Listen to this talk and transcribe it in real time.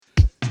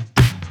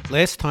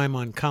Last time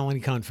on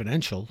Colony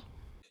Confidential.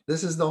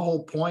 This is the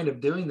whole point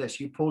of doing this.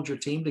 You pulled your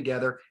team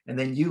together and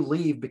then you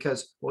leave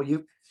because, well,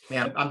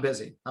 man, I'm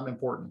busy. I'm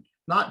important.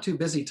 Not too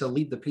busy to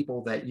lead the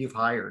people that you've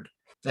hired.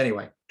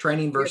 Anyway,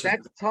 training Yeah, versus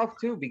that's tough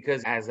too,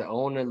 because as an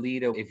owner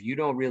leader, if you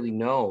don't really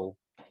know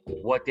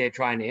what they're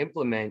trying to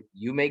implement,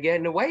 you may get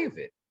in the way of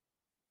it.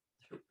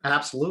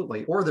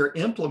 absolutely. Or they're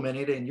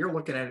implementing it and you're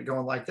looking at it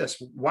going like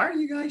this. Why are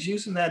you guys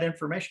using that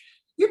information?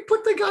 You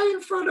put the guy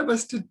in front of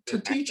us to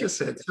teach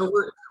us it. So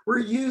we're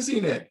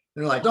using it.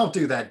 They're like, don't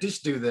do that.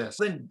 Just do this.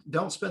 Then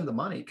don't spend the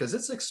money because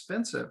it's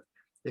expensive.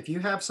 If you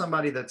have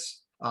somebody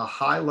that's a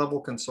high level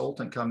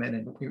consultant come in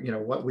and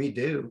what we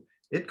do,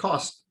 it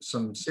costs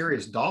some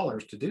serious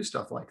dollars to do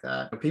stuff like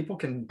that. People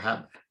can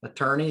have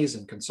attorneys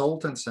and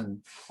consultants and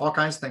all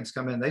kinds of things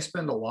come in. They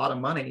spend a lot of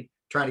money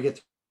trying to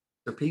get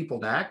their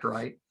people to act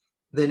right,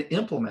 then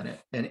implement it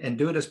and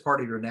do it as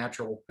part of your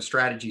natural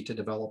strategy to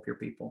develop your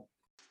people.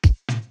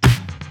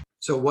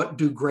 So, what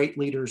do great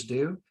leaders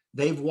do?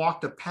 They've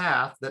walked a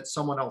path that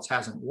someone else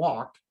hasn't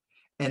walked.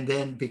 And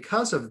then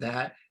because of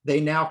that,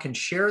 they now can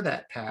share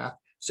that path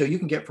so you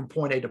can get from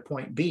point A to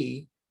point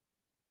B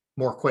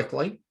more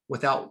quickly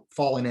without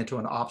falling into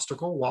an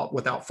obstacle,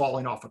 without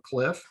falling off a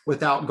cliff,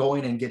 without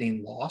going and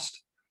getting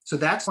lost. So,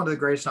 that's one of the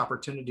greatest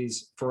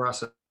opportunities for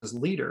us as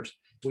leaders.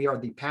 We are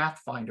the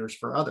pathfinders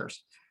for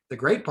others. The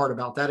great part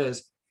about that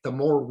is the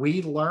more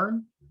we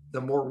learn, the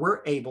more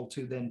we're able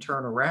to then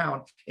turn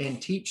around and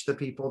teach the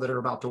people that are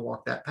about to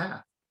walk that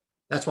path.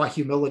 That's why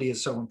humility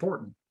is so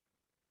important.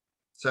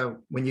 So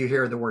when you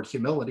hear the word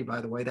humility,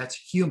 by the way, that's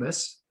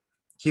humus.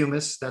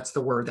 Humus, that's the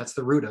word, that's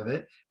the root of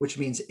it, which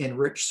means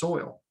enriched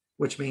soil,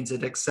 which means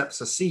it accepts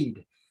a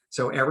seed.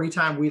 So every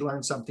time we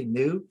learn something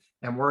new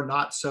and we're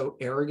not so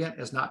arrogant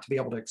as not to be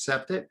able to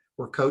accept it,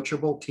 we're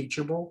coachable,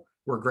 teachable,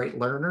 we're great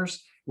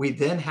learners. We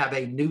then have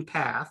a new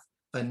path,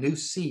 a new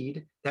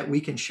seed that we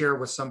can share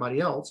with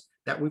somebody else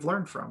that we've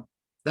learned from.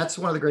 That's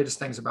one of the greatest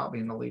things about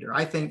being a leader.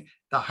 I think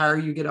the higher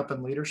you get up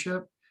in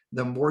leadership,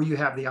 the more you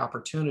have the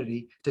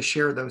opportunity to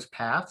share those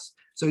paths.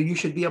 So you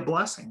should be a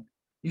blessing.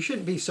 You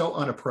shouldn't be so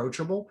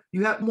unapproachable.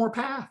 You have more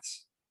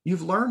paths.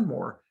 You've learned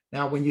more.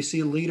 Now, when you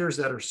see leaders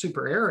that are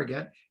super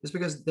arrogant, it's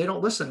because they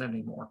don't listen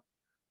anymore.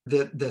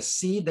 The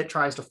seed that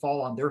tries to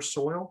fall on their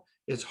soil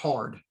is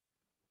hard.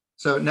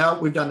 So no,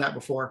 we've done that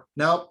before.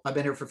 Nope, I've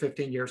been here for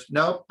 15 years.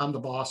 Nope, I'm the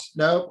boss.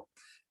 Nope.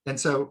 And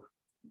so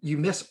you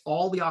miss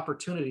all the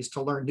opportunities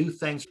to learn new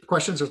things.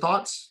 Questions or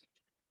thoughts?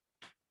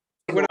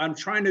 What I'm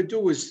trying to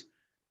do is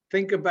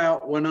think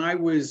about when I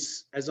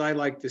was, as I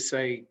like to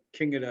say,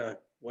 king of the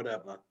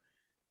whatever,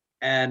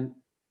 and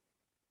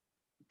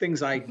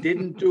things I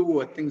didn't do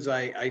or things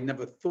I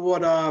never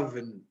thought of.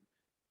 And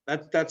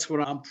that's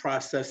what I'm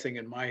processing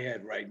in my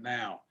head right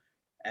now.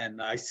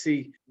 And I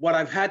see what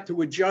I've had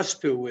to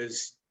adjust to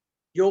is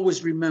you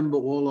always remember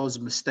all those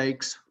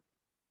mistakes.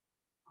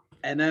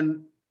 And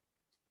then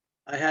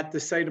I had to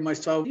say to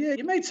myself, yeah,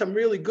 you made some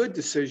really good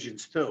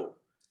decisions too.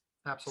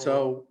 Absolutely.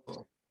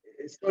 So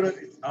it's sort of,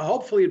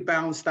 hopefully it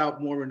balanced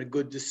out more into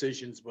good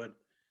decisions. But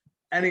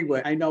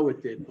anyway, I know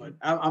it did. But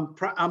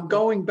I'm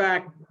going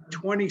back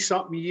 20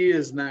 something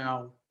years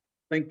now,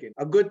 thinking.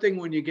 A good thing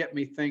when you get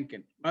me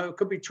thinking. It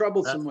could be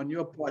troublesome on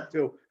your part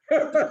too.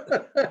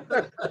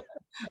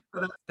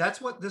 That's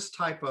what this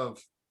type of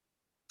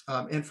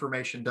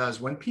information does.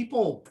 When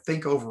people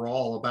think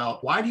overall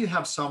about why do you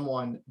have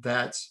someone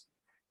that's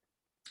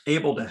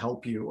able to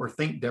help you or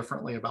think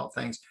differently about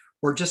things,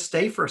 or just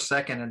stay for a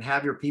second and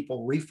have your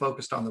people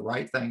refocused on the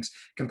right things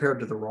compared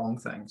to the wrong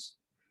things,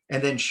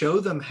 and then show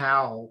them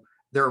how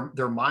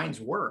their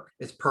minds work.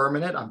 It's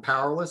permanent. I'm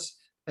powerless.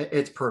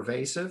 It's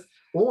pervasive.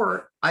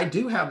 Or I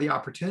do have the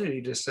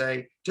opportunity to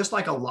say, just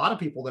like a lot of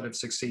people that have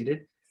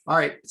succeeded, all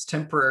right, it's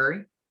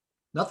temporary.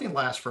 Nothing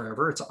lasts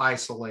forever. It's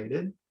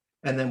isolated.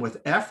 And then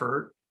with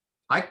effort,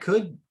 I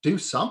could do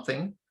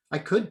something. I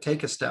could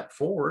take a step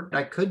forward.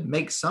 I could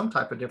make some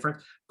type of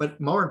difference.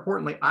 But more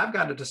importantly, I've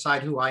got to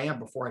decide who I am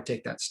before I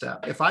take that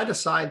step. If I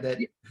decide that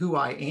who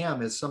I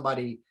am is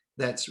somebody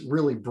that's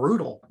really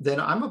brutal,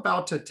 then I'm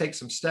about to take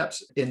some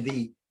steps in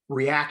the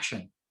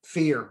reaction,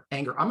 fear,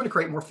 anger. I'm going to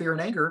create more fear and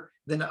anger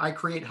than I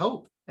create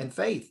hope and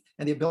faith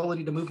and the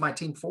ability to move my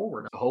team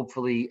forward.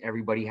 Hopefully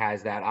everybody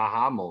has that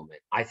aha moment.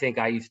 I think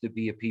I used to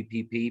be a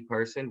PPP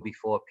person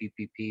before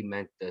PPP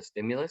meant the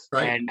stimulus.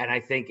 Right. And I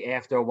think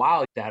after a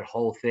while, that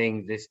whole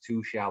thing, this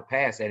too shall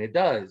pass. And it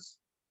does.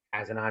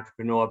 As an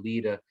entrepreneur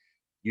leader,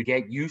 you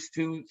get used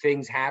to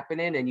things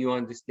happening and you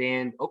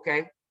understand,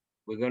 okay,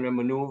 we're going to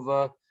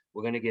maneuver,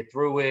 we're going to get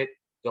through it,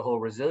 the whole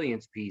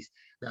resilience piece.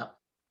 Yeah.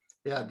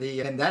 Yeah.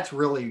 And that's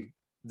really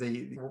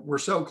we're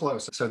so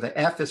close. So the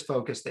F is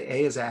focus, the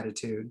A is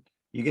attitude.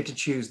 You get to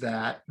choose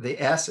that.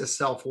 The S is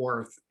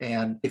self-worth.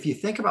 And if you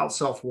think about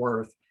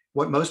self-worth,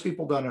 what most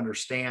people don't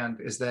understand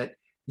is that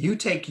you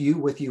take you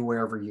with you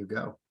wherever you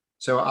go.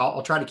 So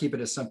I'll try to keep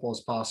it as simple as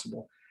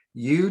possible.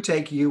 You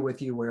take you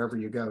with you wherever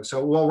you go.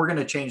 So, well, we're going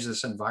to change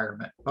this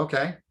environment.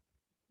 Okay.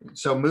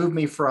 So move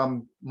me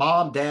from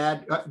mom,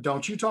 dad.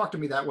 Don't you talk to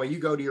me that way. You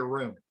go to your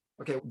room.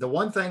 Okay. The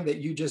one thing that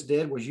you just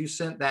did was you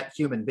sent that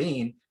human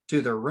being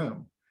to their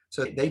room.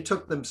 So they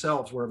took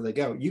themselves wherever they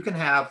go. You can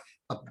have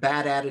a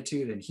bad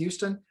attitude in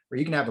Houston, or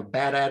you can have a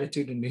bad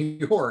attitude in New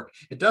York.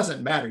 It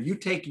doesn't matter. You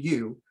take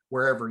you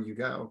wherever you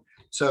go.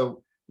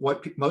 So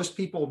what most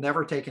people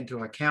never take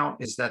into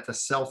account is that the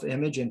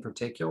self-image in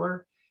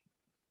particular,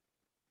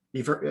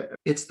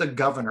 it's the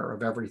governor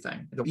of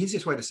everything. The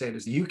easiest way to say it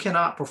is you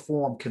cannot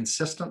perform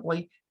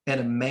consistently in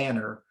a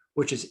manner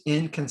which is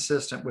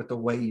inconsistent with the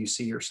way you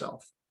see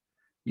yourself.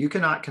 You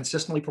cannot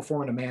consistently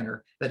perform in a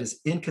manner that is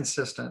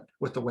inconsistent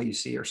with the way you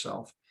see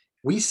yourself.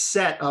 We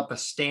set up a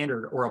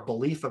standard or a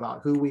belief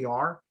about who we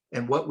are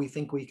and what we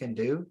think we can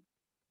do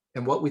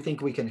and what we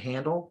think we can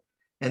handle.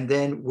 And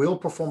then we'll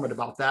perform at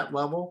about that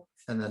level.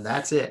 And then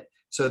that's it.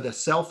 So the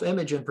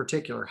self-image in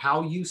particular,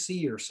 how you see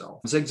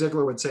yourself, Zig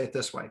Ziglar would say it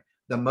this way: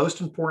 the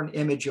most important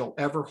image you'll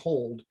ever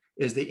hold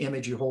is the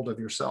image you hold of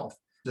yourself.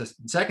 The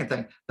second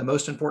thing, the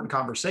most important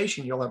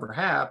conversation you'll ever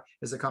have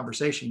is the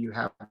conversation you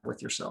have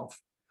with yourself.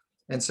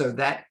 And so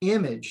that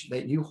image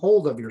that you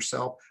hold of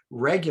yourself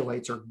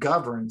regulates or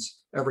governs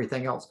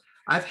everything else.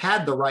 I've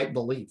had the right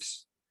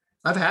beliefs.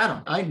 I've had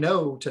them. I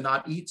know to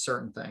not eat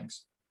certain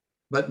things.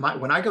 But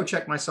when I go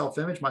check my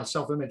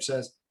self-image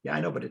says, yeah, I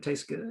know, but it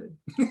tastes good.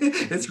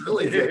 It's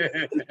really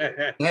good.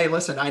 Hey,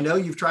 listen, I know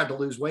you've tried to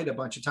lose weight a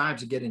bunch of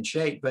times to get in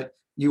shape, but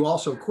you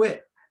also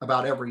quit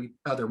about every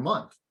other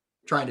month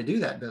trying to do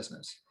that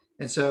business.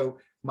 And so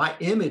my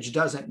image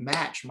doesn't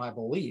match my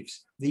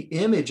beliefs. The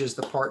image is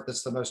the part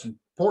that's the most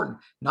important,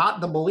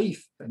 not the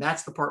belief. And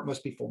that's the part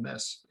most people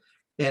miss.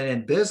 And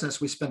in business,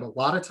 we spend a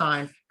lot of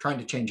time trying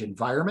to change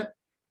environment.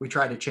 We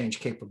try to change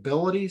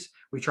capabilities.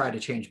 We try to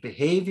change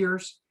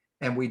behaviors,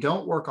 and we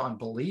don't work on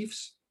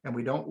beliefs, and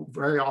we don't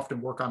very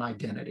often work on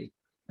identity.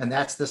 And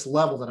that's this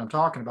level that I'm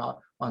talking about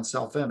on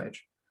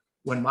self-image.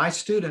 When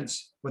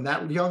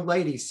that young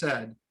lady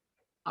said,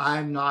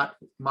 my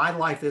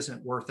life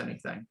isn't worth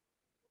anything,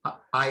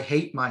 I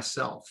hate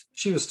myself,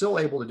 she was still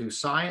able to do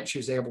science. She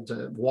was able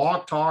to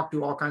walk, talk,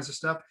 do all kinds of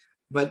stuff.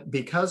 But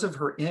because of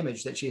her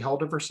image that she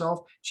held of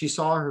herself, she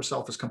saw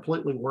herself as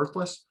completely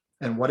worthless.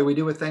 And what do we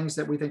do with things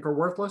that we think are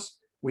worthless?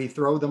 We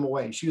throw them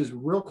away. She was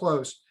real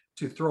close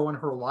to throwing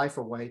her life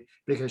away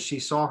because she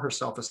saw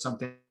herself as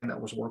something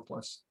that was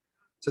worthless.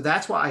 So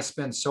that's why I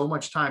spend so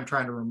much time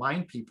trying to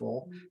remind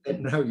people that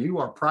no, you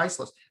are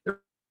priceless.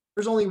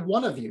 There's only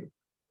one of you.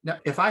 Now,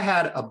 if I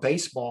had a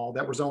baseball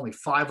that was only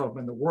 5 of them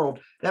in the world,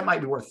 that might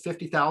be worth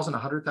 $50,000,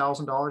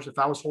 $100,000. If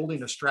I was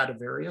holding a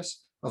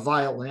Stradivarius, a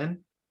violin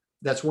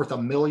that's worth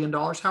 $1 million,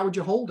 how would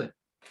you hold it?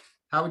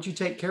 How would you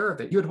take care of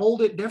it? You'd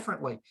hold it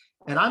differently.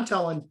 And I'm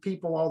telling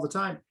people all the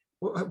time,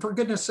 for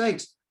goodness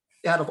sakes,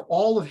 out of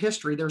all of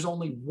history, there's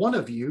only one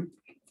of you.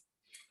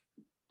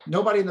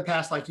 Nobody in the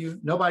past like you,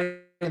 nobody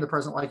in the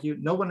present like you,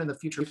 no one in the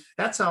future.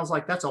 That sounds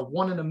like that's a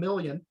 1 in a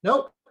million.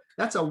 Nope,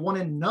 that's a 1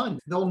 in none.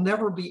 There'll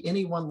never be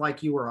anyone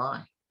like you or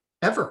I,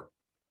 ever.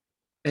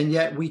 And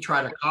yet we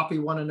try to copy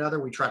one another.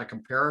 We try to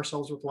compare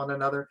ourselves with one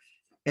another.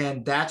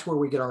 And that's where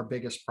we get our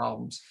biggest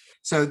problems.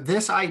 So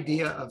this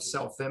idea of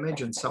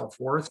self-image and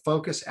self-worth,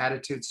 focus,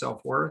 attitude,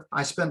 self-worth,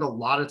 I spend a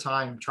lot of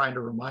time trying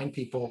to remind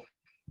people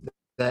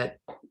that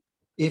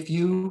if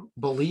you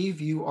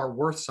believe you are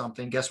worth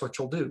something, guess what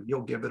you'll do?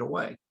 You'll give it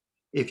away.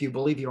 If you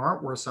believe you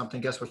aren't worth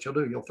something, guess what you'll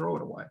do? You'll throw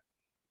it away.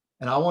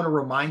 And I want to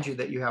remind you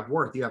that you have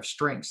worth, you have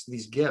strengths,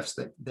 these gifts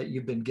that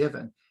you've been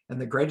given. And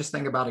the greatest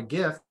thing about a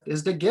gift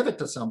is to give it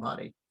to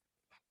somebody.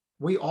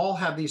 We all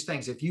have these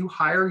things. If you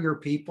hire your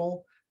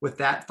people with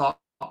that thought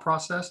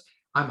process,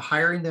 I'm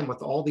hiring them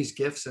with all these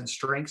gifts and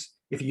strengths.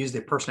 If you use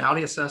the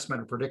personality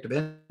assessment or predictive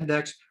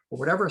index or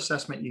whatever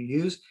assessment you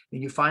use,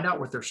 and you find out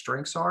what their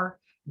strengths are,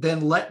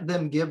 then let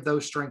them give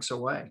those strengths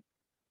away.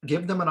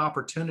 Give them an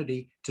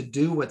opportunity to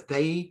do what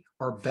they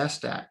are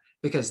best at,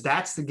 because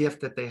that's the gift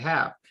that they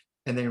have.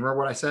 And then remember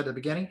what I said at the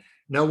beginning?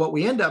 No, what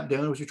we end up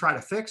doing is we try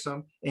to fix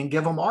them and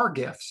give them our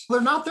gifts. They're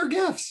not their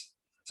gifts.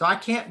 So I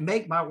can't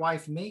make my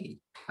wife me.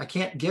 I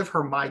can't give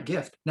her my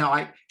gift.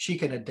 Now, she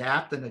can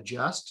adapt and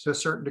adjust to a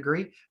certain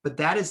degree, but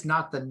that is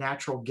not the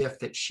natural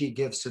gift that she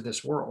gives to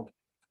this world.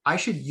 I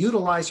should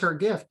utilize her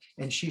gift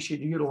and she should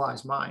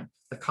utilize mine.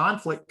 The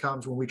conflict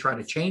comes when we try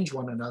to change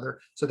one another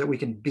so that we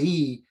can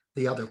be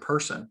the other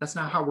person. That's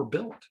not how we're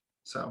built.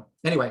 So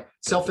anyway,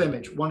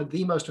 self-image, one of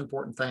the most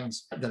important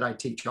things that I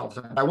teach all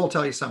the time. I will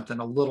tell you something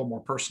a little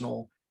more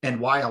personal, and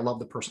why I love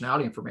the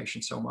personality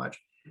information so much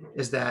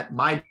is that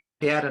my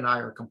dad and I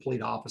are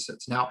complete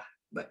opposites. Now,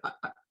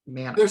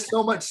 man, there's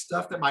so much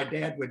stuff that my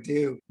dad would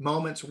do,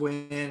 moments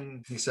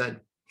when he said,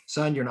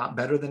 son, you're not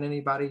better than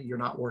anybody. You're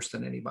not worse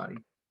than anybody,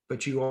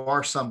 but you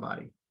are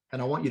somebody.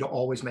 And I want you to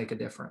always make a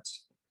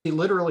difference. He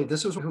literally,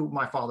 this is who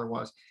my father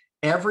was.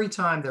 Every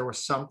time there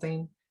was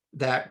something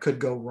that could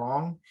go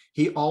wrong,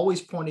 he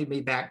always pointed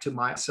me back to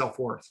my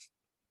self-worth.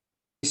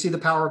 You see the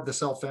power of the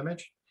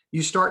self-image?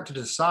 You start to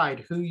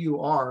decide who you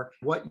are,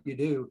 what you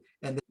do,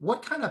 and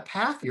what kind of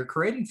path you're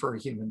creating for a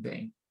human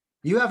being.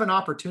 You have an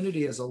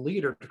opportunity as a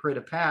leader to create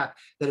a path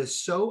that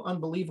is so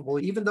unbelievable,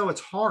 even though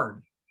it's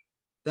hard.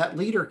 That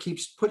leader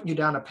keeps putting you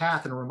down a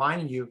path and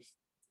reminding you,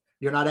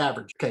 You're not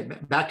average. Okay,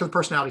 back to the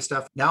personality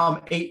stuff. Now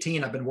I'm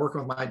 18. I've been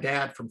working with my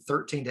dad from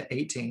 13 to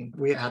 18.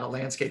 We had a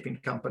landscaping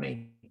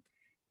company.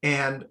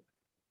 And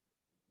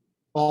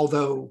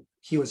although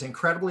he was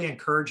incredibly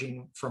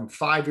encouraging from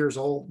 5 years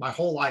old, my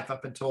whole life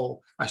up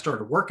until I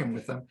started working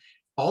with him,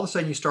 all of a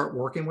sudden you start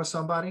working with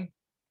somebody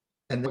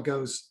and it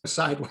goes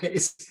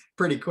sideways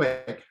pretty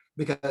quick,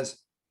 because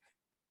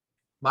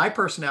my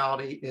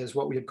personality is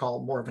what we would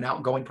call more of an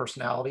outgoing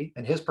personality,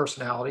 and his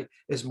personality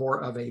is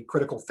more of a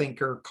critical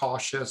thinker,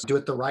 cautious, do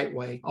it the right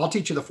way. I'll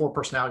teach you the 4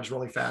 personalities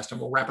really fast, and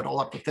we'll wrap it all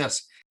up with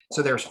this.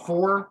 So there's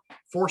four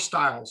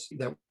styles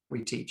that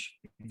we teach.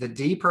 The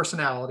D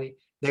personality,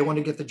 they want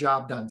to get the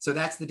job done. So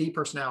that's the D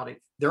personality.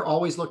 They're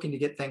always looking to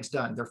get things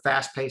done. They're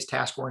fast-paced,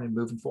 task-oriented,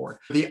 moving forward.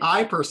 The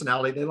I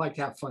personality, they like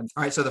to have fun.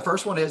 All right, so the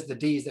first one is the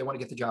Ds, they want to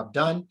get the job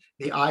done.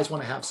 The Is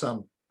want to have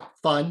some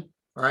fun.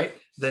 All right.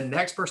 The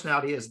next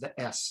personality is the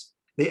S.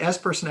 The S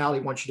personality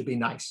wants you to be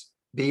nice.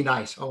 Be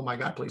nice. Oh my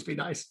God, please be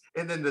nice.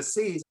 And then the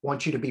C's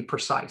want you to be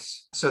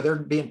precise. So they're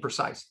being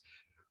precise.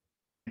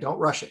 Don't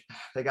rush it.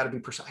 They got to be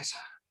precise.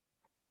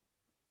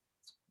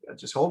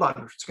 Just hold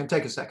on. It's going to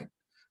take a second.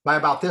 By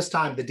about this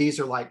time, the D's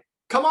are like,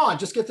 come on,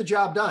 just get the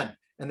job done.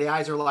 And the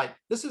I's are like,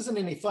 this isn't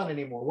any fun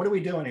anymore. What are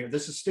we doing here?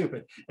 This is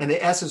stupid. And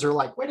the S's are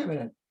like, wait a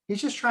minute.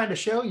 He's just trying to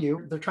show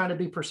you. They're trying to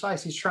be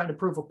precise. He's trying to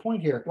prove a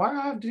point here. Why do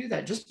I have to do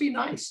that? Just be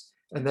nice.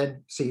 And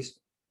then C's,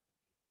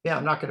 yeah,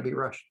 I'm not going to be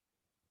rushed.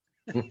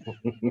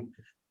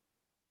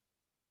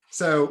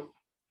 So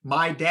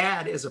my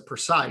dad is a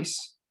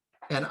precise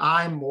and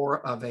I'm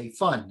more of a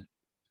fun.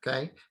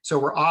 Okay. So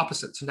we're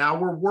opposites. Now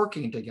we're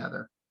working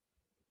together.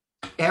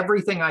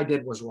 Everything I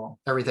did was wrong.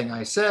 Everything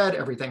I said,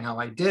 everything how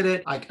I did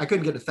it. I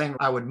couldn't get a thing.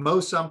 I would mow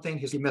something.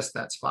 You missed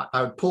that spot.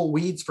 I would pull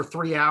weeds for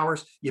 3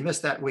 hours. You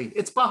missed that weed.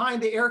 It's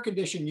behind the air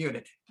conditioning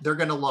unit. They're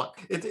going to look.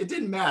 It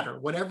didn't matter.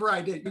 Whatever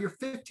I did, you're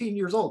 15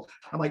 years old.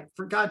 I'm like,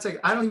 for God's sake,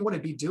 I don't even want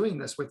to be doing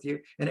this with you.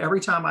 And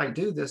every time I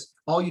do this,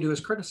 all you do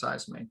is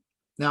criticize me.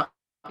 Now,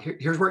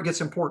 here's where it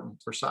gets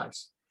important,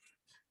 precise.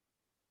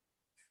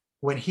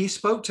 When he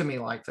spoke to me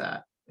like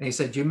that, and he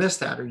said, you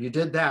missed that, or you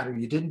did that, or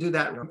you didn't do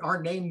that.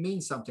 Our name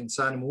means something,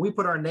 son. And when we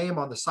put our name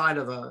on the side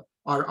of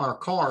our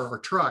car or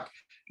truck,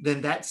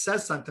 then that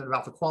says something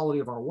about the quality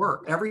of our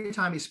work. Every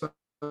time he spoke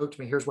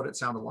to me, here's what it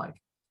sounded like.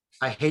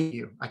 I hate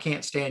you. I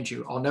can't stand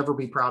you. I'll never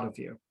be proud of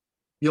you.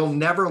 You'll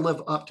never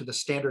live up to the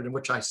standard in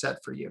which I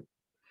set for you.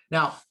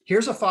 Now,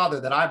 here's a father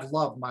that I've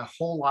loved my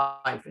whole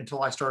life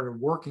until I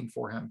started working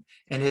for him.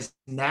 And his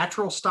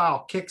natural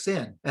style kicks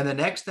in. And the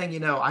next thing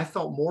you know, I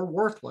felt more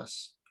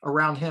worthless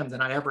around him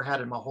than I ever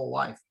had in my whole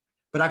life.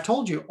 But I've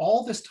told you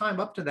all this time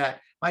up to that,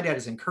 my dad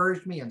has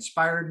encouraged me,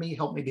 inspired me,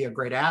 helped me be a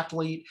great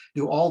athlete,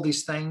 do all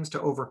these things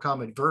to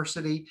overcome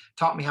adversity,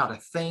 taught me how to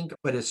think.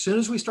 But as soon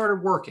as we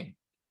started working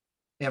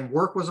and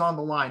work was on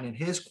the line and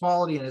his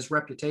quality and his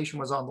reputation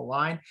was on the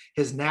line,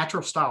 his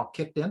natural style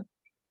kicked in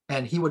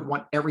and he would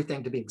want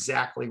everything to be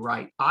exactly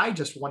right. I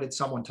just wanted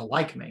someone to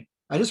like me.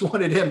 I just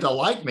wanted him to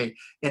like me.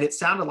 And it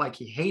sounded like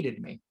he hated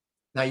me.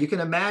 Now you can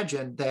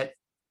imagine that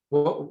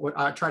what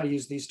I try to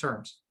use these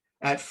terms.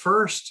 At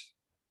first,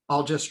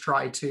 I'll just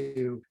try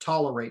to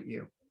tolerate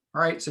you.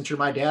 All right, since you're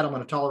my dad, I'm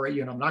going to tolerate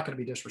you and I'm not going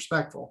to be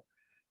disrespectful.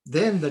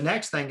 Then the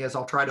next thing is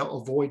I'll try to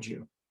avoid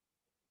you.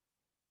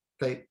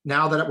 Okay,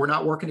 now that we're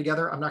not working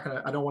together,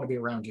 I don't want to be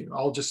around you.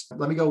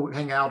 Let me go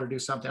hang out or do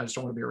something. I just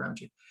don't want to be around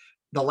you.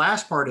 The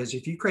last part is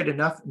if you create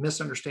enough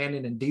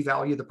misunderstanding and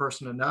devalue the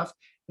person enough,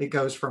 it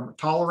goes from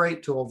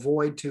tolerate to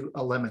avoid to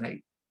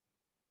eliminate.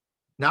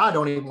 Now I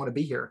don't even want to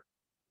be here.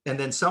 And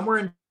then somewhere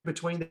in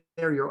between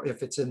there,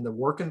 if it's in the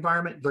work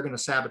environment, they're going to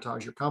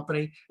sabotage your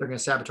company. They're going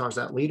to sabotage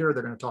that leader.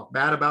 They're going to talk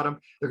bad about them.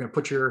 They're going to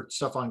put your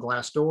stuff on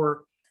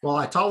Glassdoor. Well,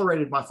 I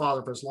tolerated my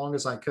father for as long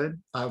as I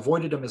could. I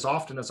avoided him as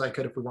often as I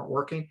could if we weren't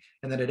working.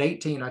 And then at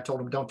 18, I told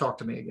him, don't talk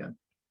to me again.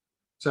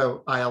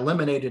 So I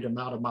eliminated him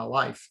out of my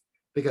life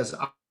because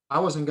I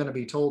wasn't going to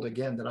be told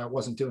again that I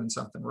wasn't doing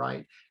something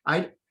right.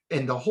 And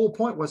the whole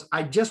point was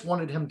I just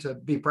wanted him to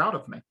be proud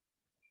of me.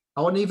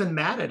 I wasn't even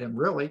mad at him,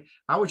 really.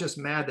 I was just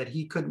mad that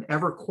he couldn't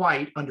ever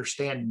quite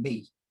understand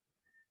me.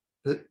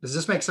 Does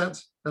this make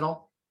sense at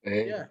all?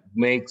 It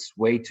makes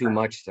way too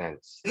much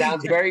sense.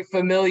 Sounds very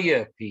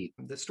familiar, Pete.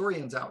 The story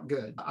ends out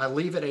good. I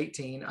leave at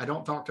 18. I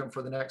don't talk to him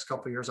for the next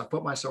couple of years. I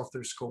put myself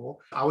through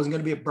school. I wasn't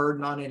going to be a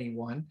burden on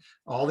anyone,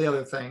 all the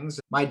other things.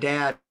 My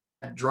dad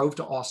drove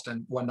to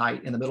Austin one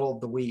night in the middle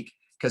of the week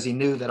because he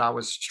knew that I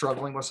was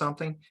struggling with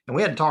something. And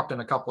we hadn't talked in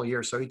a couple of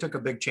years. So he took a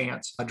big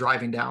chance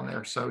driving down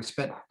there. So he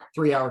spent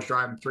 3 hours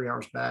driving, 3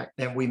 hours back.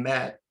 And we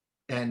met.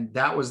 And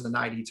that was the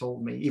night he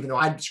told me, even though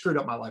I'd screwed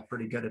up my life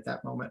pretty good at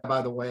that moment.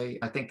 By the way,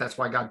 I think that's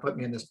why God put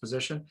me in this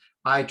position.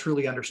 I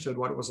truly understood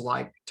what it was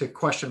like to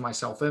question my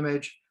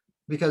self-image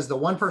because the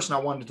one person I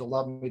wanted to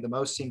love me the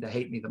most seemed to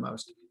hate me the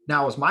most.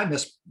 Now it was my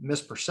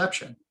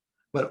misperception,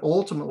 but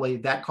ultimately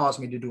that caused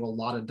me to do a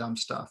lot of dumb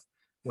stuff.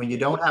 When you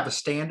don't have a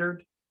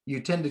standard, you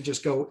tend to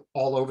just go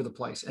all over the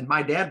place. And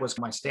my dad was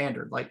my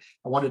standard. Like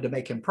I wanted to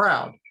make him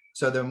proud.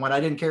 So then when I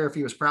didn't care if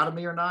he was proud of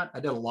me or not, I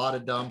did a lot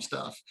of dumb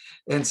stuff.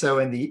 And so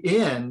in the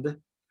end,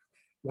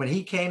 when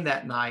he came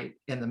that night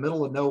in the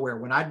middle of nowhere,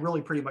 when I'd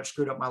really pretty much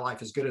screwed up my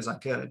life as good as I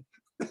could,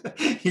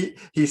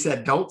 he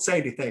said, "Don't say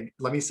anything.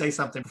 Let me say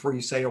something before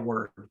you say a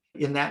word."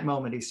 In that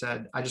moment, he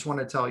said, "I just want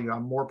to tell you,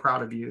 I'm more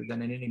proud of you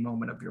than in any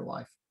moment of your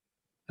life."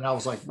 And I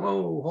was like,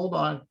 "Whoa, hold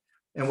on."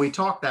 And we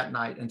talked that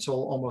night until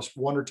almost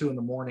 1 or 2 in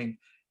the morning.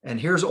 And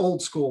here's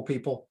old school,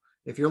 people.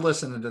 If you're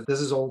listening to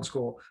this, is old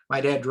school.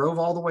 My dad drove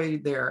all the way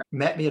there,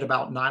 met me at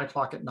about 9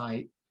 o'clock at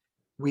night.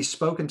 We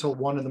spoke until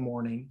 1 in the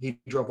morning.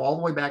 He drove all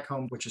the way back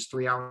home, which is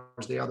 3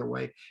 hours the other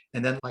way.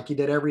 And then, like he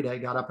did every day,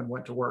 got up and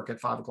went to work at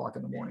 5 o'clock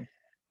in the morning,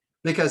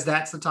 because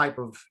that's the type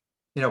of,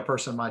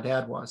 person my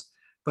dad was.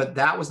 But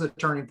that was the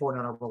turning point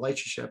in our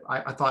relationship.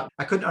 I thought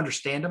I couldn't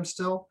understand him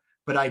still,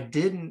 but I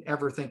didn't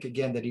ever think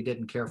again that he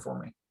didn't care for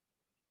me,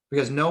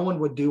 because no one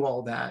would do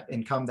all that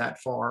and come that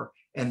far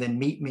and then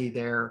meet me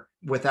there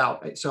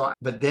without.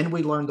 But then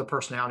we learned the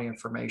personality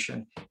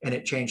information, and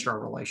it changed our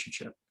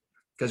relationship,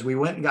 because we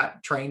went and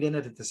got trained in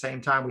it at the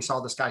same time. We saw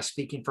this guy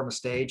speaking from a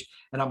stage,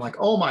 and I'm like,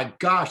 "Oh my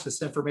gosh,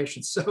 this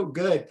information's so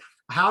good.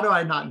 How do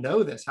I not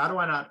know this? How do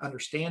I not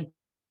understand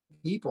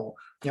people?"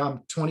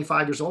 I'm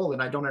 25 years old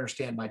and I don't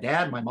understand my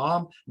dad, my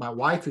mom, my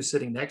wife who's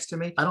sitting next to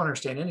me. I don't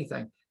understand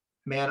anything.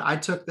 Man, I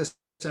took this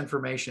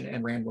information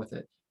and ran with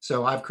it.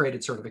 So I've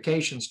created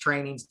certifications,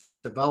 trainings,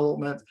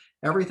 development,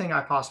 everything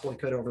I possibly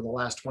could over the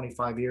last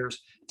 25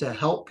 years to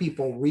help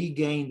people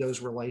regain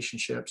those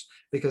relationships,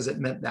 because it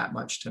meant that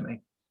much to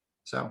me.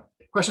 So,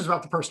 questions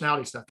about the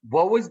personality stuff?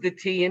 What was the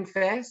T in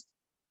FAST?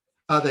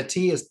 The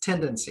T is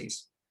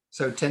tendencies.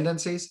 So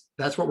tendencies,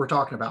 that's what we're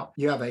talking about.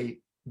 You have a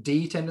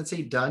D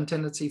tendency, done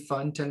tendency,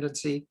 fun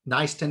tendency,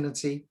 nice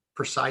tendency,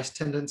 precise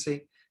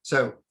tendency.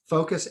 So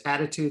focus,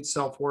 attitude,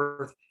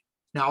 self-worth.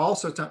 Now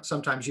also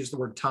sometimes use the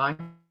word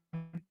time,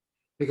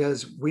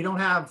 because we don't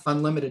have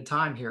unlimited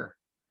time here.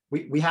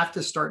 We have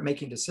to start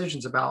making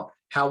decisions about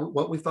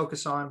what we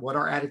focus on, what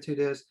our attitude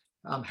is,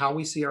 how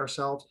we see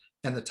ourselves,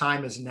 and the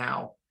time is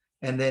now.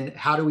 And then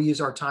how do we use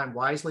our time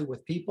wisely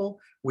with people?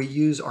 We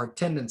use our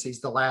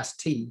tendencies, the last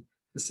T.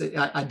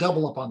 I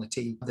double up on the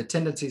T. The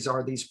tendencies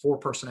are these 4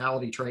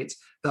 personality traits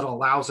that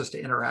allows us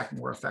to interact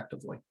more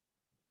effectively.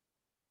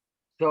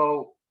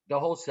 So the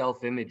whole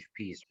self-image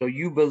piece. So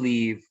you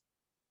believe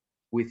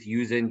with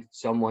using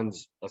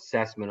someone's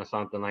assessment or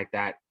something like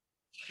that,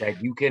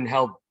 that you can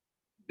help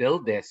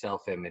build their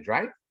self-image,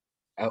 right?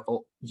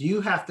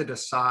 You have to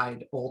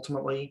decide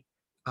ultimately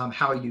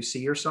how you see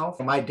yourself.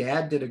 My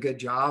dad did a good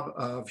job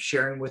of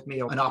sharing with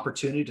me an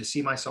opportunity to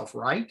see myself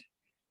right.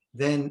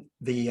 Then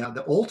the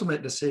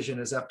ultimate decision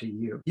is up to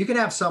you. You can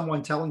have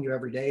someone telling you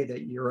every day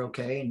that you're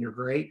okay and you're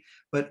great,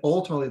 but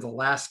ultimately the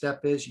last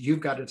step is you've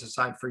got to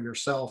decide for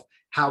yourself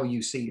how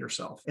you see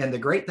yourself. And the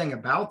great thing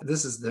about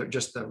this is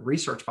just the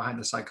research behind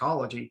the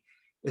psychology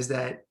is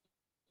that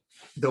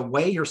the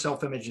way your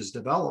self-image is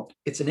developed,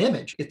 it's an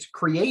image, it's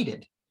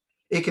created.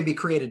 It can be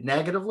created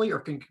negatively or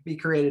can be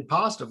created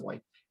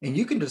positively. And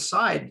you can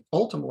decide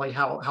ultimately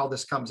how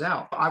this comes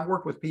out. I've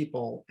worked with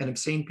people and have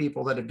seen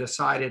people that have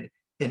decided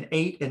in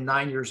 8 and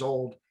 9 years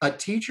old, a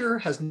teacher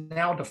has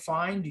now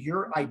defined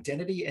your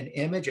identity and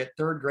image at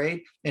 3rd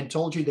grade and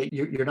told you that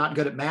you're not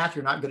good at math,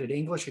 you're not good at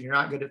English, and you're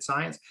not good at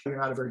science, you're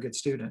not a very good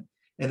student.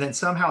 And then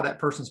somehow that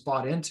person's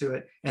bought into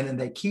it, and then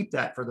they keep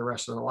that for the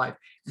rest of their life.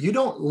 You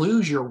don't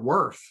lose your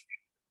worth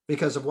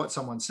because of what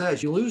someone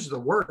says. You lose the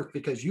worth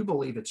because you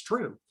believe it's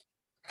true.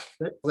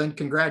 Then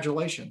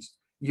congratulations.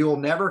 You'll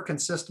never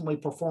consistently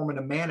perform in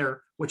a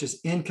manner which is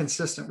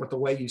inconsistent with the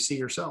way you see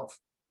yourself.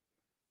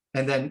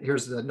 And then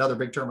here's another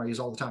big term I use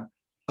all the time.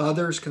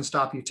 Others can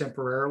stop you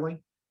temporarily,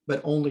 but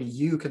only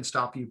you can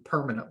stop you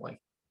permanently.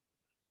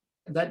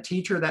 That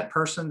teacher, that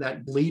person,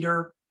 that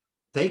leader,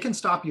 they can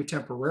stop you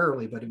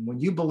temporarily, but when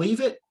you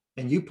believe it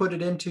and you put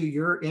it into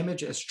your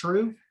image as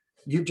true,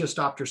 you've just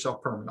stopped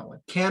yourself permanently.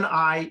 Can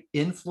I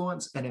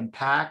influence and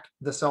impact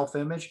the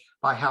self-image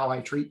by how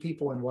I treat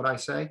people and what I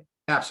say?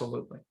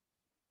 Absolutely.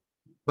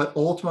 But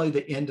ultimately,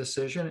 the end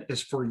decision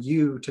is for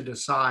you to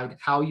decide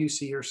how you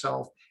see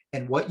yourself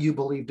and what you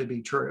believe to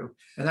be true.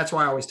 And that's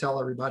why I always tell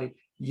everybody,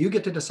 you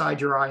get to decide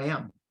your I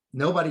am.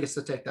 Nobody gets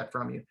to take that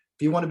from you.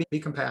 If you want to be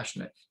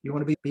compassionate, you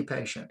want to be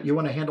patient, you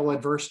want to handle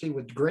adversity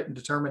with grit and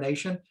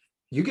determination,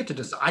 you get to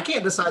decide. I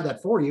can't decide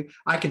that for you.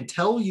 I can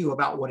tell you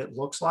about what it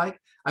looks like.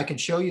 I can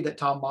show you that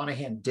Tom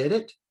Monahan did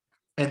it.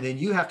 And then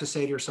you have to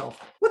say to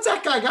yourself, what's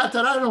that guy got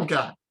that I don't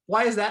got?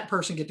 Why does that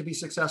person get to be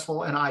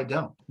successful and I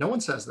don't? No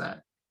one says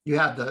that. You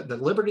have the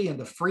liberty and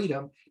the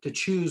freedom to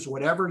choose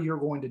whatever you're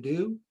going to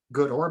do,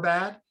 good or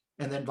bad.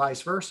 And then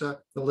vice versa,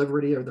 the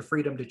liberty or the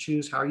freedom to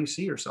choose how you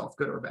see yourself,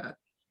 good or bad.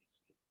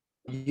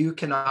 You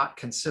cannot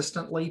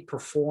consistently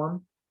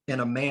perform in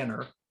a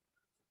manner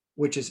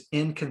which is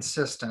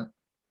inconsistent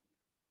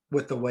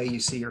with the way you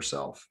see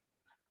yourself.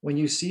 When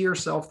you see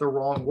yourself the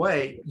wrong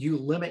way, you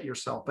limit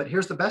yourself. But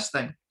here's the best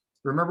thing.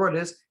 Remember what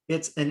it is?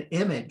 It's an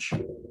image.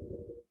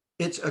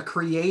 It's a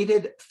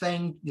created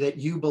thing that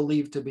you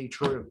believe to be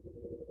true.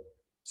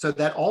 So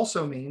that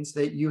also means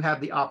that you have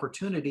the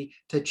opportunity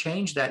to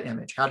change that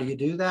image. How do you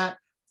do that?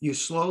 You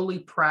slowly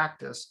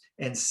practice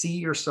and see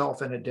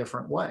yourself in a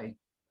different way.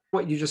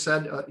 What you just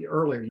said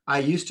earlier, I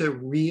used to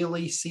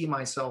really see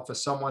myself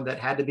as someone that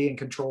had to be in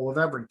control of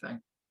everything.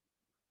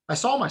 I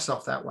saw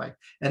myself that way.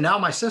 And now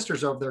my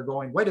sister's over there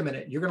going, wait a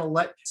minute, you're going to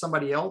let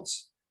somebody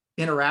else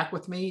interact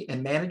with me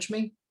and manage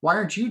me? Why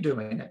aren't you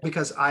doing it?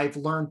 Because I've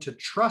learned to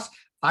trust.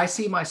 I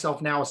see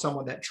myself now as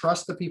someone that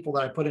trusts the people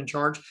that I put in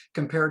charge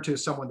compared to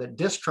someone that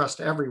distrusts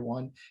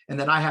everyone. And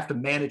then I have to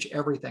manage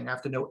everything. I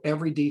have to know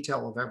every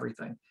detail of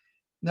everything.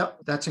 No,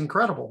 that's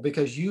incredible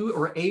because you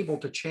are able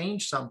to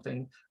change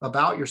something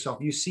about yourself.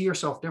 You see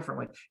yourself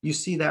differently. You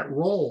see that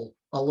role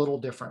a little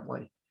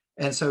differently.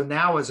 And so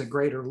now, as a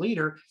greater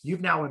leader,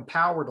 you've now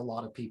empowered a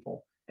lot of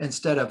people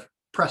instead of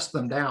pressed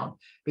them down,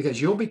 because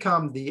you'll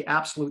become the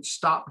absolute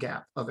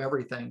stopgap of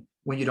everything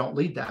when you don't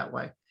lead that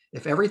way.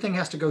 If everything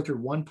has to go through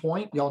one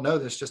point, y'all know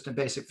this just in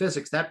basic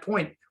physics, that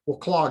point will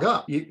clog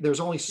up. There's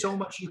only so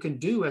much you can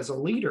do as a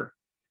leader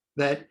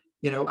that,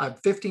 I have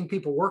 15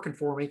 people working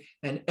for me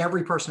and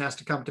every person has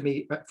to come to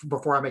me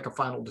before I make a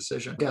final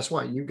decision. Guess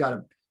what? You got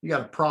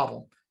a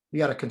problem. You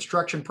got a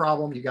construction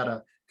problem. You got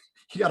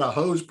a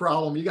hose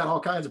problem. You got all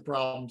kinds of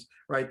problems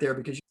right there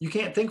because you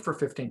can't think for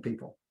 15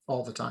 people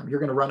all the time. You're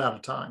going to run out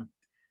of time.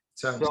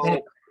 So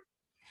anyway.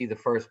 The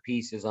first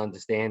piece is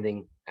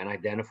understanding and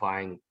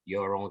identifying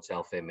your own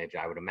self-image,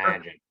 I would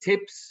imagine.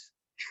 Tips,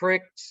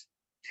 tricks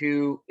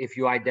to, if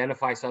you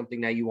identify something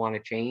that you want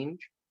to change.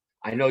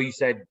 I know you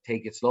said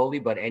take it slowly,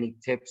 but any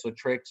tips or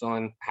tricks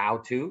on how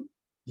to?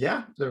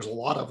 Yeah, there's a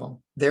lot of them.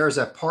 There's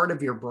a part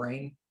of your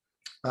brain.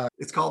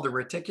 It's called the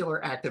reticular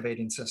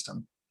activating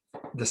system.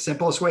 The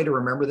simplest way to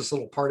remember this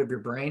little part of your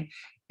brain,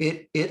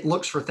 it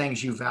looks for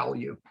things you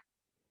value.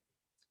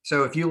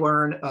 So if you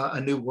learn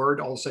a new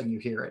word, all of a sudden you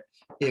hear it.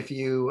 If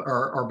you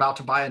are about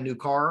to buy a new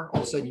car,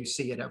 all of a sudden you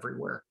see it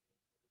everywhere,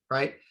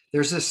 right?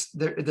 There's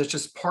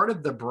just part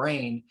of the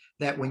brain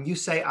that when you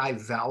say, I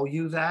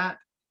value that,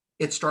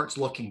 it starts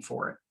looking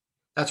for it.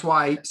 That's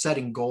why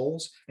setting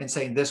goals and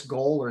saying this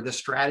goal or this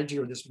strategy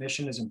or this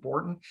mission is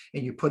important,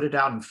 and you put it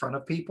out in front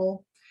of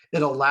people,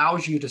 it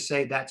allows you to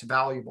say that's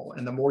valuable.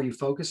 And the more you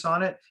focus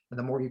on it and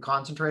the more you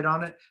concentrate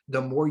on it,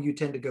 the more you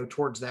tend to go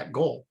towards that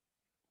goal.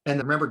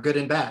 And remember, good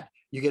and bad.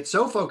 You get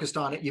so focused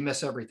on it, you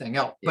miss everything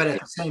else. But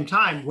at the same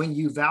time, when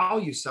you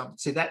value something,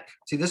 see,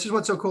 this is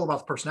what's so cool about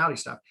the personality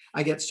stuff.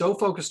 I get so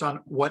focused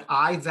on what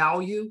I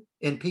value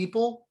in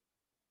people.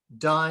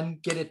 Done,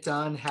 get it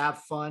done, have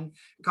fun.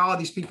 All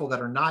these people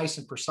that are nice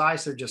and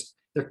precise,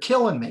 they're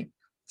killing me.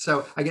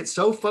 So I get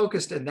so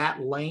focused in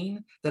that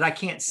lane that I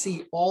can't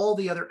see all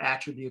the other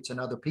attributes in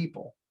other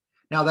people.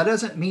 Now, that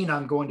doesn't mean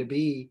I'm going to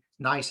be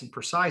nice and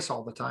precise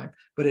all the time,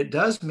 but it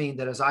does mean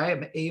that as I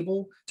am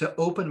able to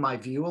open my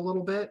view a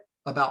little bit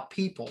about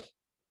people,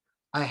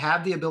 I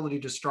have the ability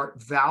to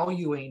start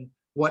valuing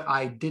what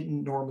I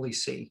didn't normally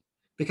see,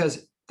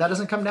 because that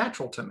doesn't come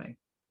natural to me.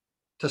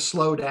 To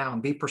slow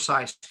down, be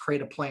precise,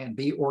 create a plan,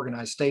 be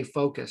organized, stay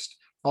focused,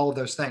 all of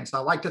those things. I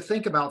like to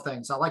think about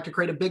things. I like to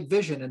create a big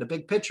vision and a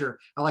big picture.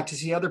 I like to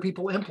see other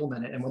people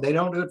implement it. And when they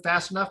don't do it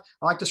fast enough,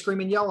 I like to scream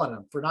and yell at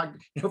them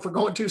for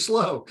going too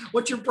slow.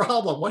 What's your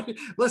problem?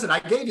 Listen, I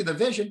gave you the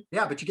vision.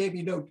 Yeah, but you gave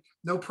me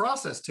no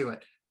process to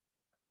it.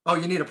 Oh,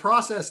 you need a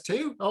process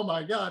too? Oh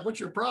my God, what's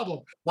your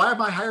problem? Why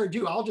have I hired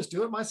you? I'll just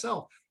do it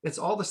myself. It's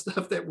all the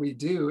stuff that we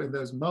do in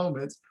those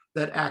moments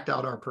that act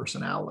out our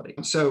personality.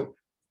 So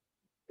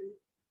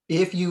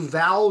if you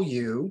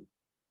value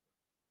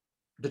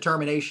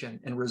determination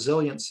and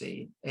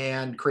resiliency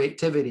and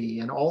creativity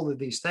and all of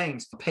these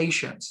things,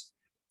 patience,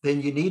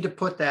 then you need to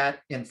put that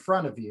in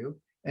front of you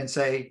and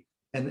say,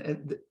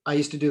 and I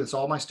used to do this,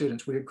 all my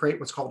students, we would create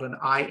what's called an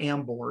I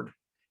am board.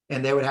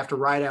 And they would have to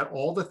write out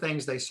all the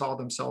things they saw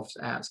themselves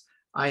as.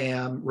 I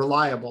am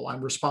reliable,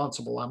 I'm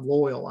responsible, I'm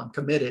loyal, I'm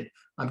committed,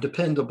 I'm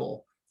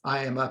dependable,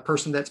 I am a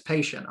person that's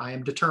patient, I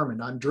am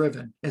determined, I'm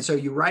driven. And so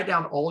you write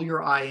down all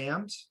your I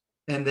ams,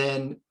 and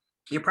then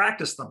you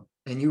practice them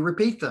and you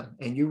repeat them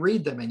and you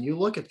read them and you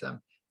look at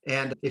them.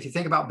 And if you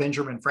think about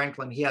Benjamin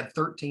Franklin, he had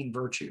 13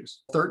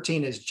 virtues.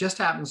 13 just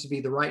happens to be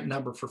the right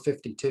number for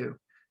 52.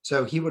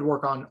 So he would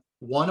work on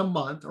one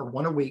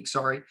a week,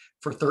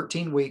 for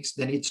 13 weeks,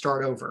 then he'd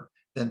start over.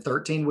 Then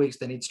 13 weeks,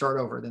 then he'd start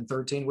over. Then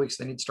 13 weeks,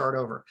 then he'd start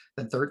over.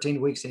 Then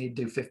 13 weeks, then he'd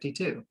do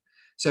 52.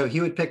 So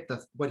he would pick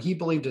what he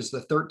believed is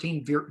the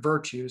 13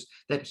 virtues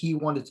that he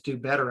wanted to do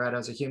better at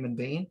as a human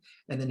being.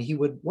 And then he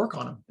would work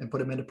on them and put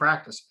them into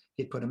practice.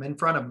 He'd put them in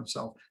front of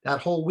himself.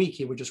 That whole week,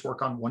 he would just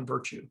work on one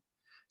virtue.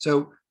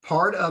 So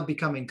part of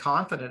becoming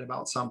confident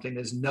about something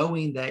is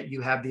knowing that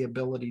you have the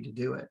ability to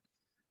do it.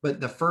 But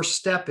the first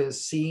step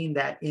is seeing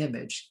that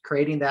image,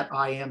 creating that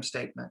I am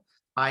statement.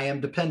 I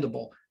am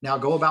dependable. Now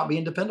go about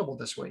being dependable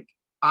this week.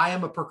 I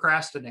am a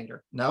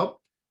procrastinator. Nope,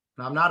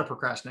 I'm not a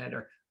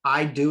procrastinator.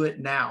 I do it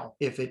now.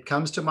 If it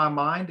comes to my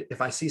mind,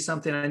 if I see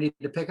something I need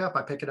to pick up,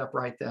 I pick it up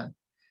right then.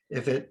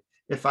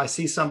 If I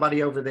see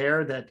somebody over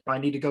there that I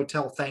need to go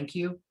tell thank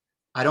you,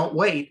 I don't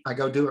wait. I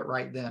go do it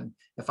right then.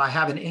 If I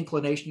have an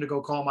inclination to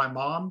go call my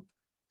mom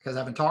because I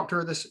haven't talked to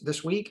her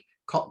this week,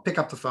 pick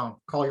up the phone,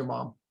 call your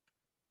mom.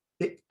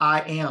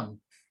 I am.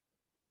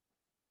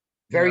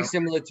 Very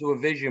similar to a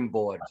vision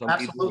board. Some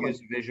Absolutely. people use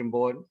a vision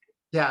board.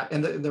 Yeah,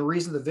 and the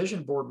reason the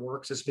vision board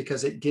works is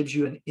because it gives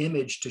you an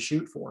image to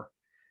shoot for.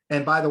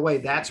 And by the way,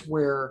 that's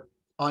where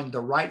on the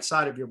right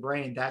side of your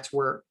brain, that's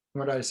where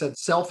what I said,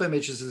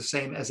 self-image is the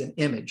same as an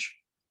image.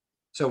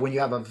 So when you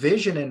have a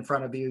vision in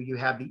front of you, you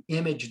have the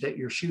image that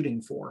you're shooting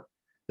for.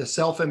 The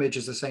self-image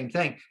is the same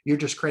thing. You're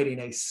just creating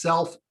a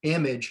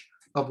self-image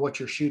of what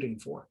you're shooting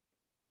for.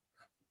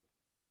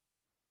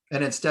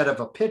 And instead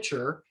of a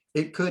picture,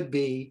 it could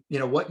be,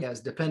 what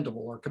is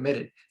dependable or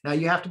committed. Now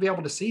you have to be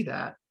able to see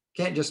that.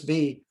 Can't just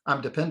be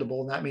I'm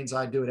dependable and that means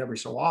I do it every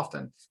so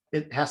often.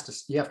 You have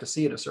to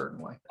see it a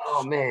certain way.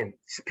 Oh man,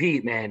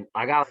 Pete, man,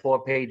 I got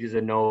 4 pages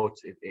of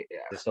notes.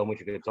 There's so much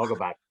you could talk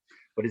about.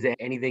 But is there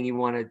anything you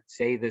want to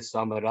say to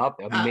sum it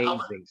up?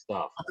 Amazing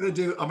stuff. I'm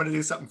gonna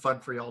do something fun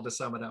for y'all to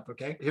sum it up.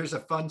 Okay. Here's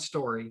a fun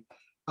story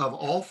of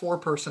all 4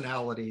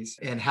 personalities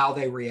and how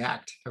they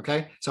react.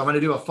 Okay. So I'm going to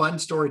do a fun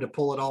story to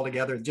pull it all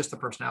together, just the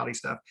personality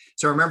stuff.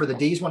 So remember, the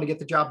D's want to get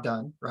the job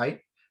done, right?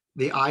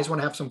 The I's want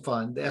to have some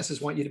fun. The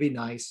S's want you to be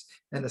nice,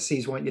 and the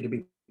C's want you to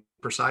be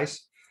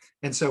precise.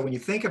 And so when you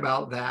think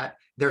about that,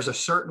 there's a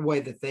certain way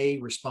that they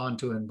respond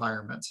to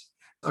environments.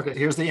 Okay,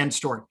 here's the end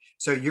story.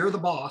 So you're the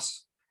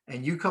boss,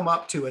 and you come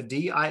up to a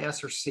D, I,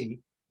 S, or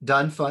C,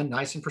 done, fun,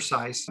 nice, and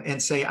precise, and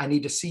say, I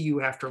need to see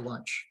you after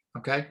lunch.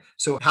 Okay,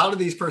 so how do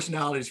these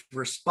personalities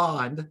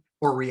respond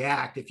or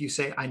react if you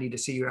say, I need to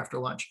see you after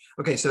lunch?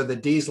 Okay, so the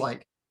D's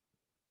like,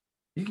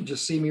 you can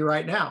just see me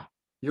right now.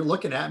 You're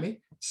looking at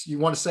me. You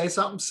want to say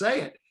something,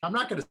 say it. I'm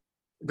not going to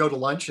go to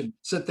lunch and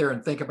sit there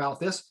and think about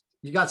this.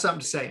 You got something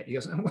to say it. He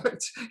goes,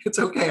 it's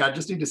okay. I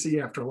just need to see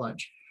you after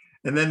lunch.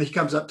 And then he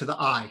comes up to the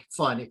I,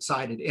 fun,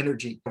 excited,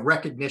 energy,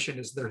 recognition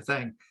is their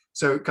thing.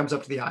 So it comes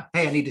up to the I,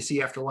 hey, I need to see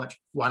you after lunch.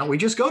 Why don't we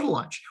just go to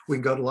lunch? We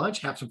can go to lunch,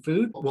 have some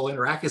food. We'll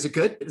interact. Is it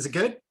good? Is it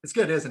good? It's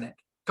good, isn't it?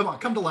 Come on,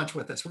 come to lunch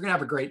with us. We're gonna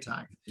have a great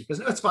time. He goes,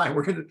 no, it's fine.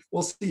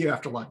 We'll see you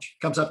after lunch.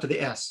 Comes up to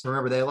the S.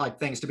 Remember, they like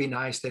things to be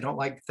nice. They don't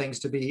like things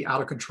to be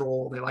out of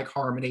control. They like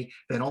harmony.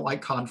 They don't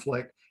like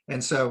conflict.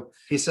 And so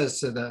he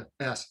says to the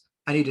S,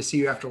 I need to see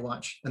you after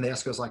lunch. And the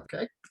S goes like,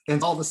 okay.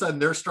 And all of a sudden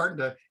they're starting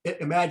to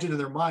imagine in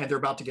their mind, they're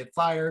about to get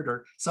fired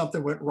or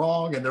something went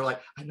wrong. And they're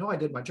like, I know I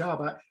did my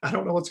job. I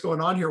don't know what's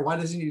going on here. Why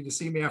does he need to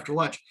see me after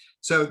lunch?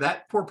 So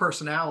that poor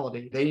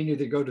personality, they need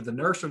to go to the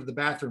nurse or to the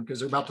bathroom because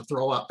they're about to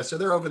throw up. So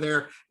they're over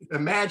there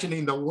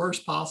imagining the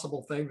worst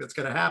possible thing that's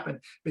going to happen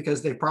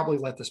because they probably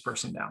let this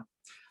person down.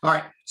 All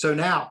right. So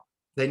now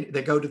they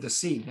go to the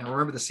C. Now,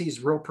 remember, the C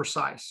is real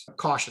precise,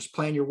 cautious,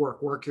 plan your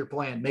work your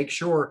plan, make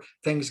sure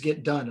things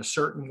get done a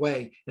certain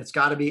way. It's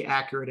got to be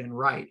accurate and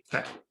right.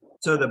 Okay.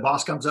 So the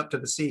boss comes up to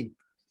the C,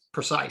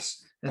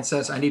 precise, and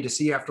says, I need to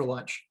see you after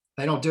lunch.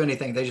 They don't do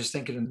anything. They just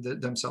think it to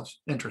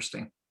themselves.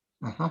 Interesting.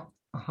 And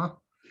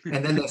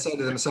then they say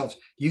to themselves,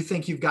 you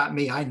think you've got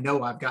me? I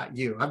know I've got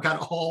you. I've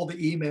got all the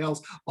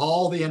emails,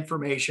 all the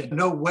information.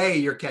 No way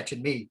you're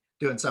catching me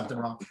doing something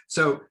wrong.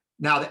 So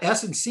now the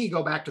S and C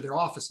go back to their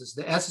offices.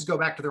 The S's go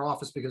back to their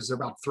office because they're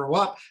about to throw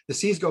up. The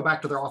C's go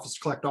back to their office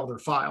to collect all their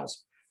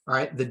files. All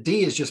right. The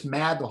D is just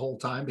mad the whole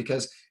time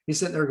because he's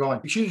sitting there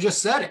going, you should have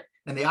just said it.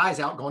 And the I's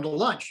out going to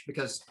lunch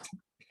because,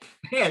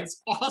 man,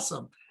 it's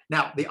awesome.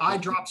 Now the I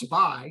drops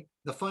by,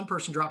 the fun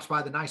person drops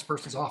by the nice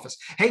person's office.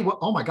 Hey,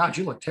 oh my God,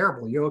 you look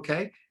terrible. You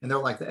okay? And they're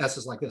like, the S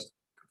is like this.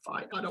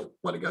 Fine. I don't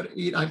want to go to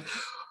eat. I've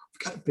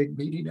got a big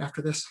meeting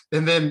after this.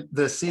 And then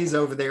the C's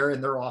over there in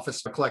their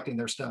office collecting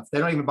their stuff. They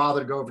don't even bother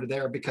to go over to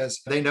there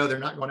because they know they're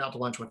not going out to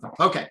lunch with them.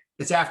 Okay.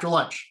 It's after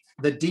lunch.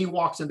 The D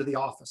walks into the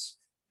office.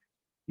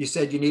 You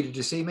said you needed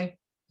to see me?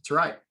 That's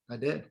right. I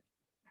did.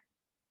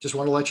 Just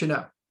want to let you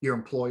know. Your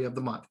employee of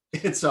the month.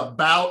 It's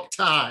about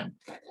time.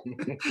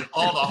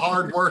 All the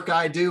hard work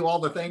I do, all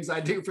the things I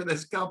do for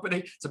this company,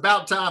 it's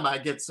about time I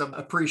get some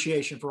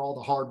appreciation for all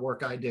the hard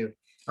work I do.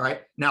 All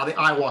right. Now the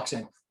I walks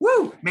in.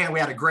 Woo, man,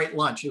 we had a great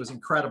lunch. It was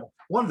incredible.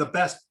 One of the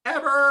best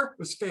ever. It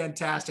was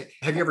fantastic.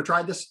 Have you ever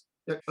tried this?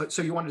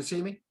 So you wanted to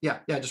see me? Yeah.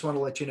 I just want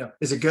to let you know.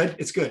 Is it good?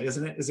 It's good,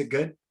 isn't it? Is it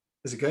good?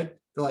 Is it good?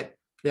 They're like,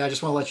 yeah, I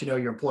just want to let you know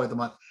you're employee of the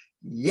month.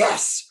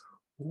 Yes.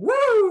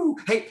 Woo!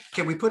 Hey,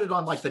 can we put it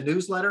on like the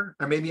newsletter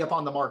or maybe up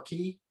on the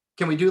marquee?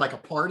 Can we do like a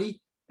party?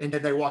 And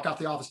then they walk out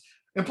the office,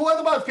 employee of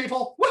the month,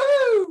 people.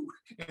 Woo!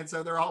 And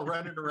so they're all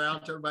running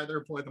around to everybody, they're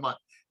employee of the month.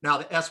 Now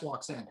the S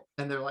walks in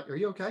and they're like, are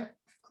you okay?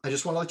 I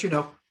just want to let you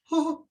know.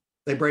 Oh,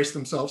 they brace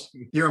themselves.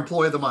 You're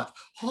employee of the month.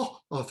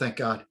 Oh, thank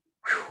God.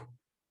 Whew.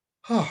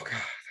 Oh,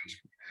 God.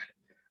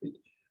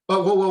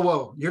 But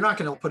whoa. You're not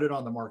going to put it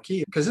on the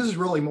marquee because this is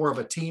really more of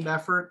a team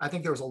effort. I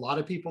think there was a lot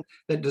of people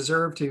that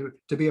deserve to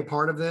be a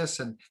part of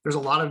this. And there's a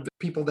lot of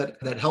people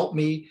that help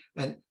me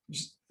and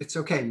just, it's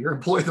okay. You're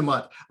employee of the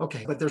month.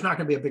 Okay. But there's not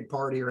going to be a big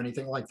party or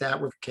anything like that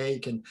with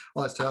cake and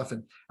all that stuff.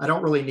 And I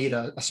don't really need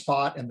a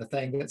spot and the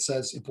thing that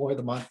says employee of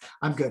the month.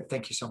 I'm good.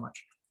 Thank you so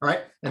much. All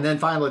right. And then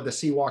finally the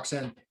C walks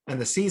in and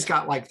the C's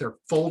got like their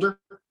folder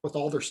with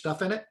all their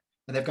stuff in it.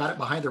 And they've got it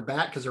behind their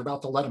back because they're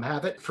about to let them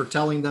have it for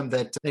telling them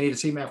that they need to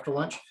see me after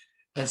lunch.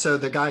 And so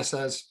the guy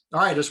says,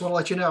 all right, I just want to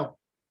let you know,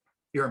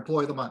 you're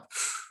employee of the month.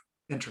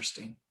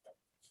 Interesting.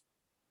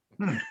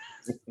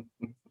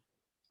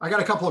 I got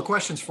a couple of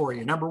questions for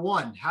you. Number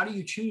one, how do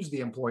you choose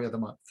the employee of the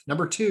month?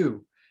 Number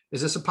two,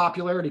 is this a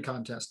popularity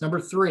contest? Number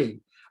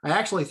three, I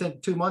actually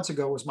think 2 months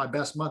ago was my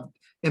best month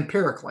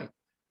empirically.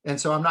 And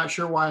so I'm not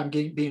sure why I'm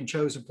being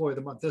chosen employee of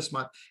the month this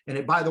month.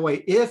 And by the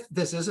way, if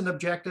this isn't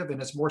objective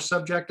and it's more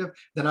subjective,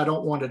 then I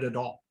don't want it at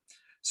all.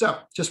 So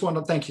just want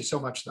to thank you so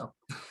much, though.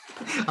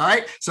 All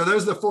right. So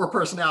those are the 4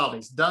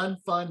 personalities: done,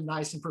 fun,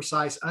 nice, and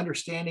precise,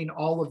 understanding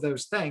all of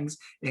those things,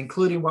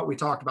 including what we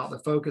talked about, the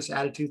focus,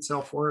 attitude,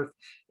 self-worth,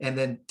 and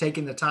then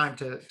taking the time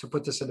to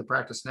put this into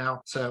practice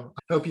now. So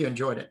I hope you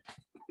enjoyed it.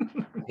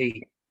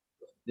 Hey,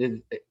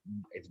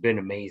 it's been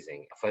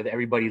amazing. For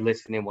everybody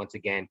listening, once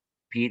again,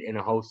 Pete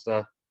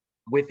Hinojosa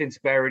with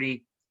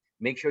Insperity.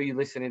 Make sure you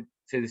listen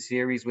to the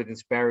series with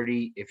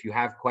Insperity. If you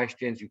have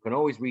questions, you can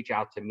always reach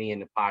out to me in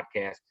the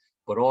podcast,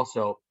 but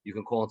also you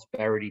can call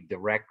Insperity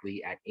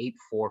directly at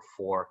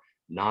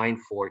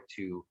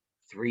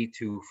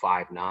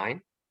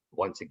 844-942-3259.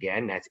 Once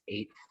again, that's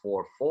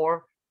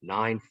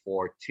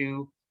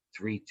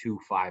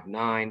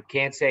 844-942-3259.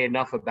 Can't say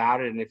enough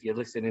about it. And if you're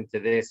listening to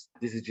this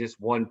is just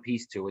one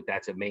piece to it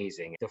that's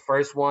amazing. The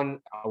first one,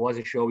 I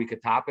wasn't sure we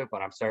could top it,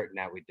 but I'm certain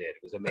that we did.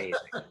 It was amazing.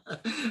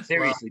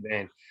 Seriously,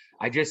 man.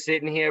 I just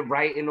sitting here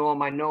writing all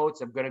my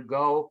notes. I'm going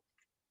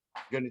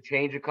to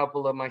change a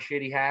couple of my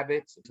shitty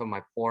habits, some of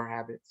my poor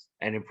habits,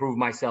 and improve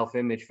my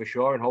self-image for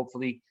sure. And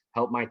hopefully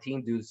help my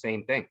team do the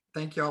same thing.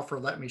 Thank you all for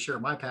letting me share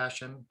my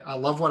passion. I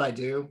love what I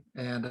do.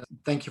 And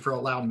thank you for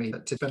allowing me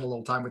to spend a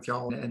little time with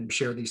y'all and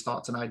share these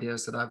thoughts and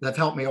ideas that have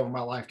helped me over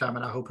my lifetime.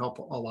 And I hope help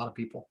a lot of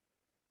people.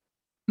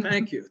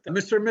 Thank you.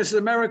 Mr. and Mrs.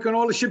 America and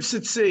all the ships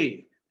at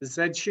sea. This is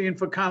Ed Sheehan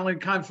for Connelly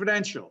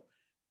Confidential.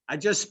 I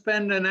just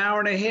spent an hour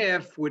and a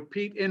half with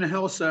Pete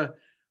Hinojosa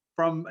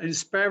from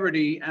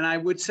Insperity, and I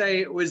would say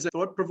it was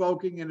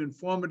thought-provoking and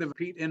informative.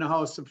 Pete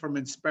Hinojosa from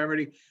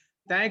Insperity.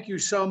 Thank you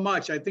so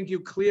much. I think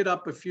you cleared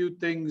up a few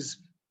things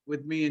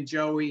with me and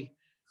Joey,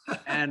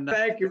 and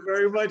thank you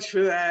very much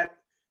for that.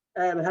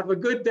 And have a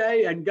good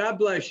day, and God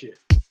bless you.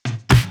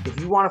 If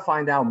you want to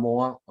find out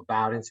more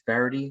about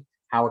Insperity,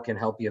 how it can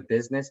help your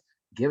business,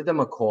 give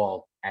them a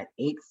call at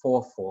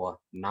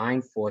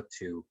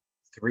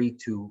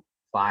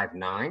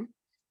 844-942-3259.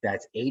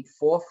 That's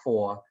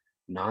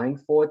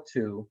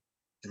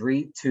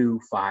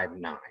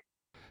 844-942-3259.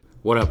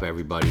 What up,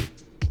 everybody?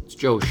 It's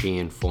Joe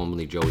Sheehan,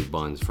 formerly Joey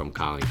Buns from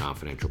Colony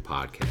Confidential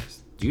Podcast.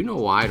 Do you know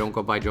why I don't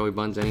go by Joey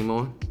Buns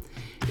anymore?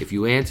 If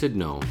you answered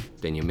no,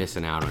 then you're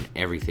missing out on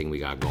everything we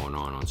got going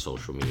on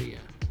social media.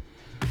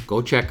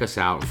 Go check us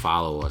out and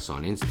follow us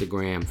on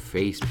Instagram,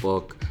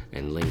 Facebook,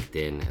 and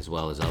LinkedIn, as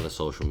well as other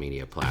social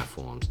media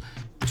platforms.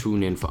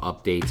 Tune in for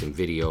updates and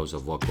videos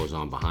of what goes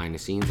on behind the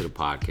scenes of the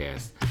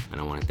podcast, and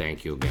I want to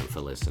thank you again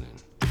for listening.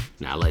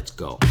 Now let's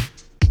go.